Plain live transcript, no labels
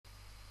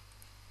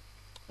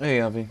Hey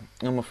Avi,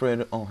 I'm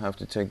afraid I'll have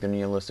to take the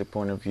nihilistic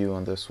point of view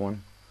on this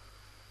one.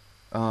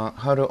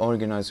 How to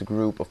organize a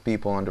group of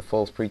people under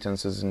false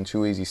pretenses in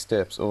 2 easy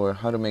steps, or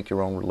how to make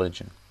your own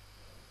religion.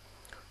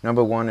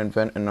 Number 1,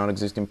 invent a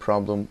non-existing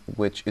problem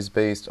which is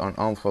based on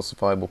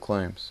unfalsifiable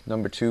claims.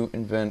 Number 2,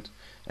 invent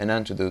an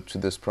antidote to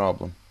this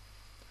problem.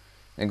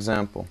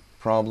 Example,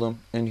 problem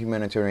in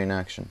humanitarian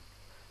action.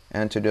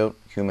 Antidote,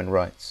 human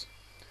rights.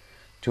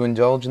 To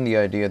indulge in the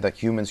idea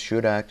that humans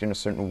should act in a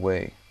certain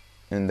way,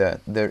 and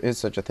that there is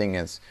such a thing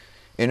as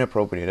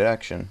inappropriate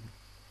action,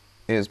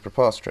 is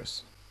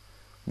preposterous.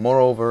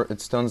 Moreover,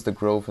 it stunts the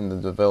growth and the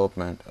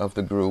development of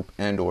the group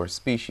and/or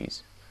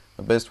species.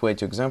 The best way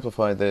to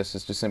exemplify this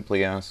is to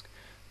simply ask,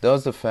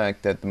 does the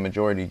fact that the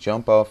majority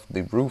jump off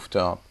the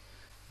rooftop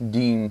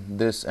deem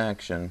this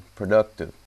action productive?